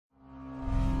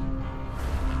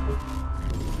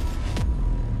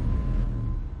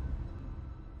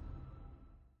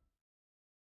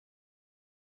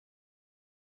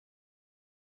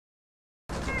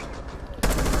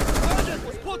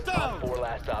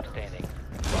stop standing.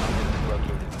 Bomb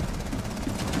located.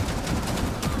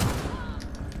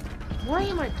 Why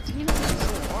am I teaming so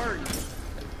hard?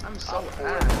 I'm so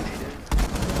agitated.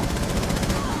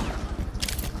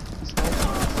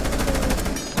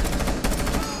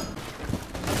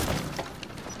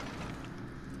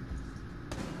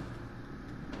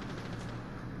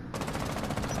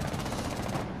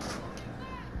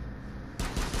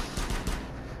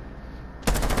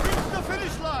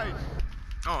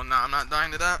 Oh no, I'm not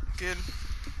dying to that, kid.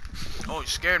 Oh, you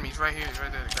scared me. He's right here. He's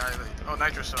right there. The guy. Like, oh,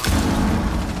 nitro cell.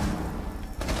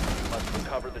 Must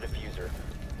recover the diffuser.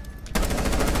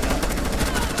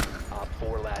 Op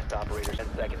 4 last operator. 10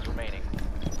 seconds remaining.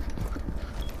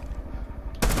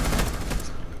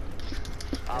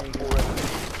 Op 4 eliminated.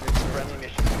 Friendly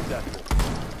mission successful.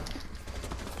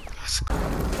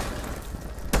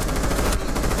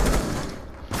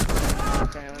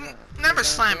 Never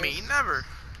slam me. Never.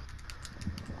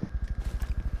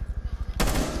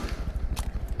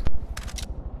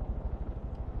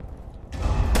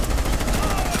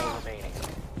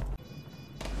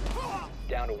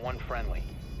 Down to one friendly.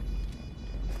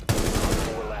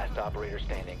 4 last operator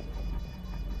standing.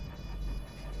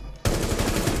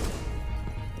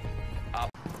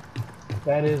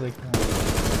 That is a con.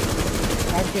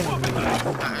 I can't believe it.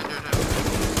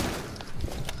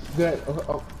 Good.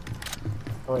 Oh,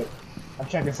 wait. I'm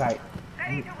checking site.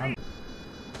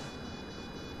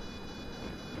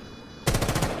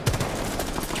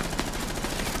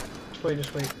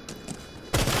 Just wait.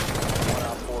 1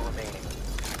 op 4 remaining.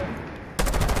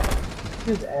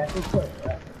 His ass is quick.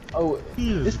 Oh,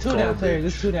 there's two downstairs.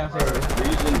 There's two downstairs.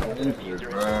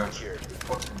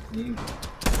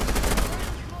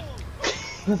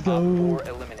 Let's go. Op 4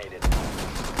 eliminated.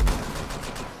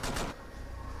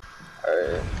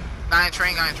 Guy in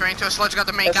train to a sludge got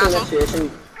the main console.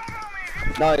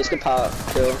 No, it's good power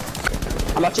kill.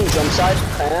 I'm watching jump side.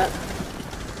 Can't.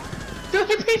 Dude,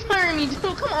 he face firing me, dude,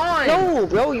 come on! No,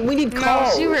 bro, we need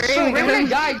calls. No, right when I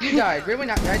died, you died. Right when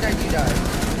I died, you died.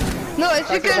 No, it's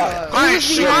because... Alright,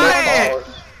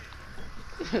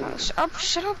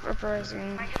 Shut up,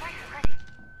 Uprising.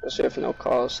 Let's see if no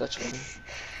calls, that's right.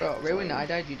 Bro, right when I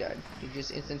died, you died. You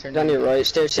just instant turned Down your right,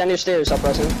 stairs, down your stairs,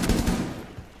 Uprising.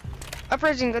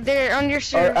 Uprising, they're on your Or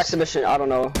stairs. exhibition, I don't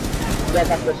know. Yeah,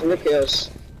 exhibition, look at us.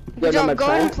 Don't go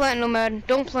ahead and plant Nomad.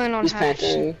 Don't plan on He's hash.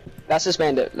 planting. That's his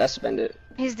bandit, that's the bandit.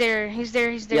 He's there.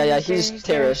 Yeah, he's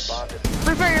terrorist.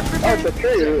 Prepare. Oh,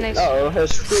 prepare. Nice. Uh-oh,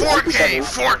 there's 4K,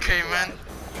 man.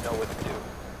 You know what to do.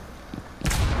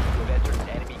 You've entered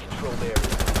enemy controlled area.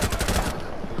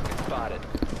 Movement spotted.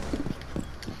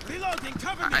 Reloading,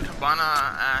 cover me. Alright, Habana,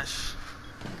 Ash.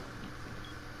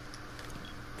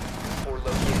 4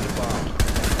 located a bomb.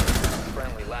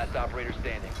 Friendly, last operator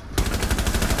standing.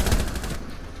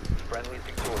 Friendly is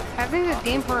victorious. Having a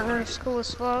game partner is cool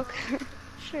as fuck.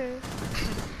 Shit.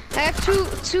 I have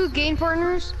two game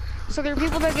partners, so there are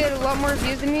people that get a lot more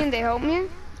views than me and they help me.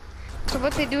 So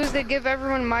what they do is they give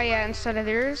everyone my ad instead of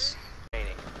theirs.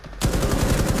 Remaining.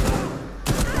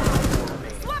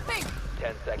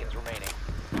 10 seconds remaining.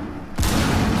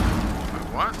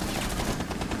 What?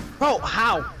 Bro,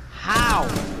 how?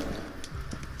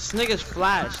 This nigga's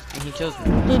flashed and he kills me.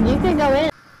 Dude, you can go in.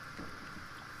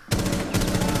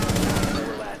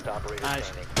 4 last operator Nice.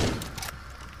 standing.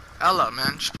 Ella,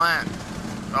 man, just plant.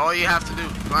 All you have to do,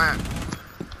 plant.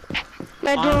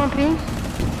 That door on ping.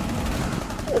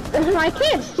 I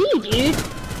can't see, dude.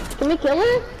 Can we kill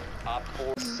her? Op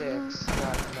 4. 6.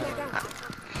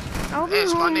 I'll be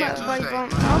It's home Monday and like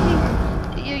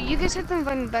Tuesday. you guys have to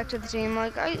invite me back to the team.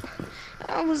 Like I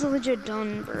was legit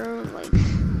done, bro. Like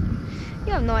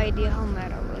you have no idea how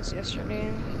mad I was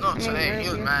yesterday. No, today, he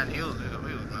was mad. He was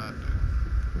mad.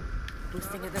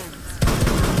 Boosting events.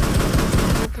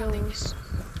 No kills.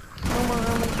 No more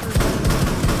armor.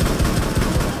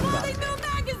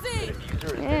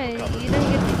 Yeah, you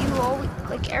didn't get you always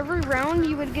like every round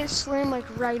you would get slammed like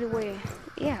right away.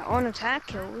 Yeah, on attack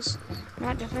kills,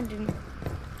 not defending.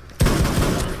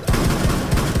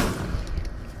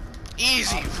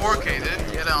 Easy, 4K,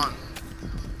 dude. Get on.